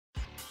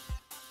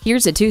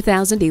Here's a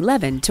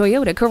 2011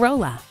 Toyota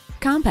Corolla.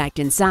 Compact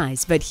in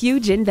size but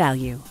huge in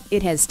value.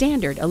 It has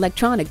standard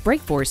electronic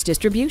brake force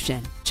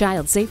distribution,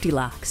 child safety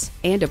locks,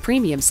 and a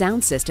premium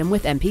sound system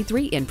with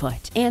MP3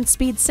 input and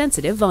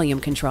speed-sensitive volume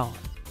control.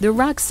 The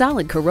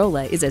rock-solid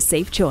Corolla is a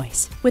safe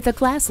choice with a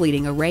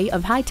class-leading array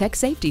of high-tech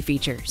safety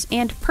features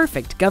and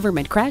perfect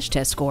government crash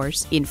test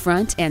scores in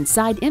front and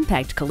side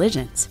impact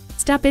collisions.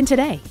 Stop in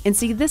today and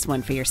see this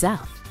one for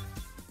yourself.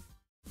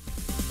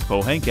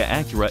 Pohanka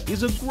Acura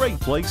is a great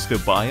place to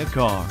buy a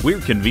car.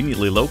 We're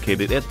conveniently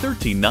located at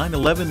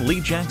 13911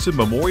 Lee Jackson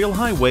Memorial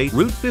Highway,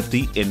 Route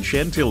 50 in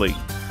Chantilly.